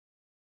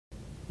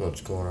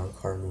What's going on,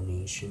 Cardinal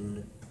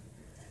Nation?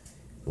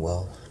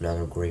 Well,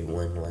 another great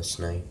win last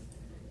night,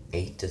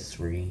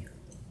 8-3.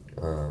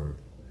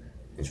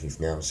 As we've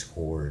now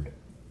scored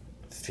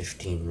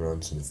 15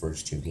 runs in the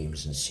first two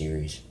games of the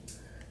series.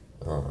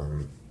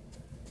 8-3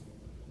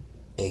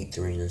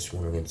 in this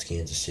one against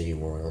Kansas City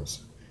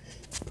Royals.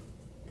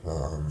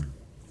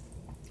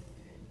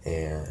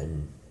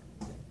 And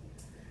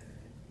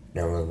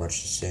not really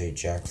much to say.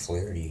 Jack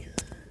Flaherty,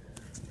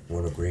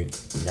 what a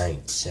great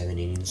night. 7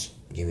 innings,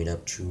 giving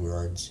up 2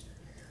 runs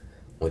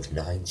with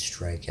 9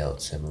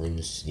 strikeouts. I believe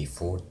this is the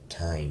 4th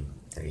time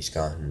that he's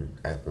gotten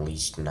at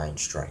least 9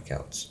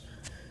 strikeouts.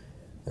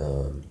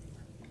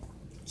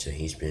 So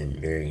he's been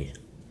very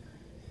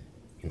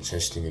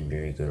consistent and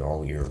very good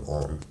all year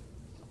long.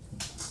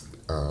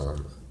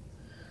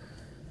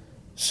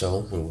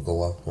 So we will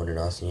go up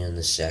 1-0 in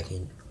the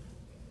second.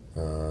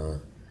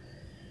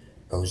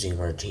 Jose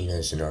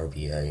Martinez, an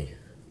RBI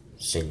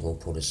single,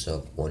 put us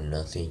up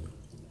 1-0.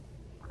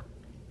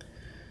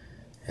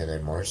 And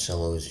then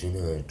Marcell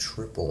Ozuna, a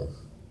triple,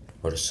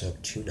 put us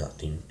up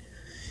 2-0.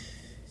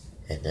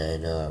 And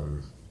then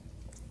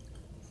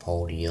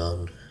Paul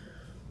DeYoung,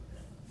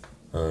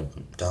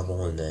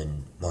 double, and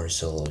then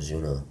Marcell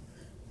Ozuna,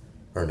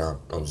 or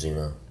not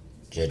Ozuna,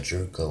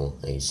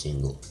 Jedrzejko, a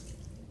single.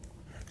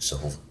 So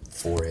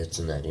 4 hits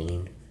in that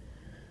inning,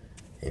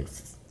 and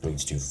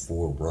leads to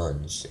 4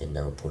 runs, and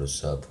now put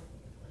us up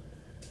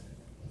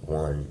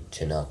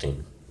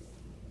 1-0.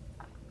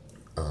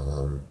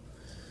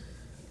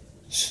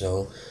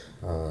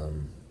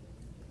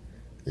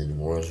 Then the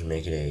Royals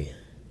make it a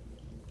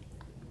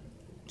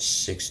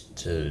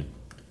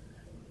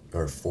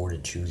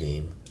 4-2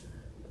 game.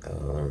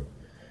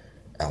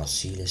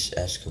 Alcides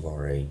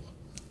Escobar, a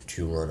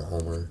 2-run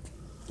homer.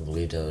 I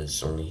believe that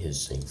was only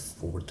his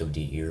 4th of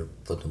the year.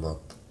 Put them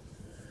up,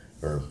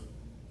 or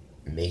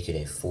make it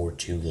a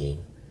 4-2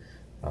 game.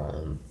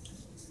 And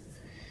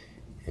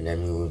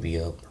then we would be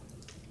up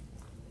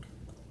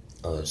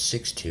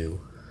 6-2.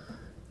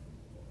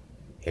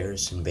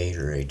 Harrison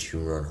Bader, a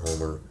 2-run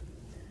homer,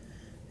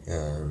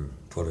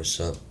 put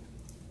us up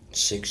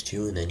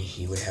 6-2, and then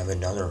he would have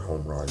another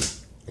home run,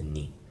 and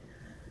he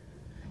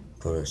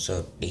put us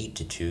up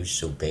 8-2.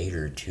 So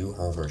Bader, 2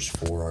 homers,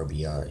 4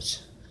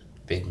 RBIs.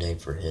 Big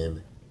night for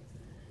him.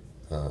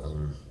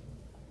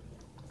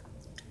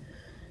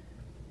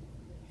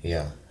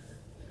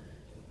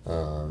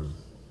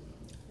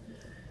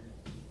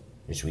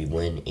 As we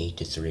win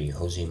 8-3,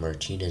 Jose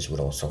Martinez would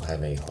also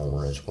have a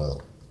homer as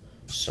well.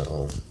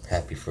 So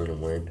happy for the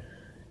win.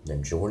 And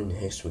then Jordan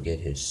Hicks would get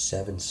his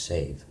 7th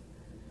save.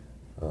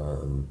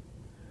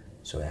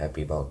 So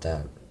happy about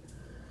that.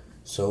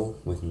 So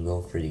we can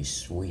go for the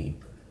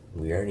sweep.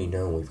 We already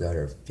know we've got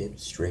our 5th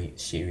straight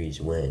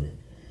series win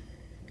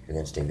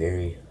against a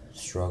very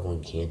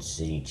struggling Kansas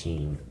City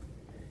team.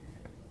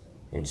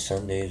 And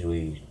Sundays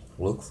we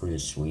look for the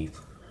sweep.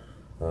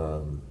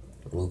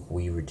 Luke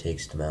Weaver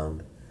takes the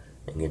mound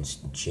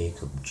against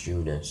Jacob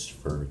Junis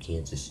for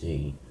Kansas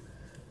City.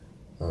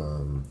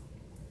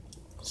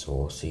 So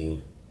we'll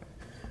see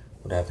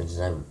what happens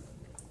then.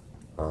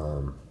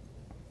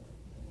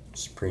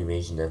 It's pretty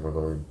amazing that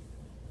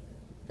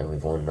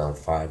we've won now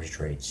 5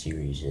 straight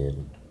series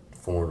and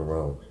 4 in a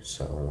row.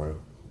 So we're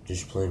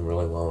just playing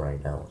really well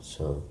right now.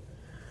 So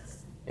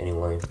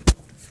anyway,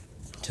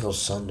 till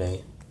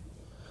Sunday,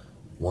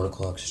 1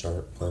 o'clock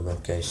start. Play my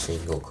guys,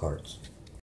 St. Go Cards.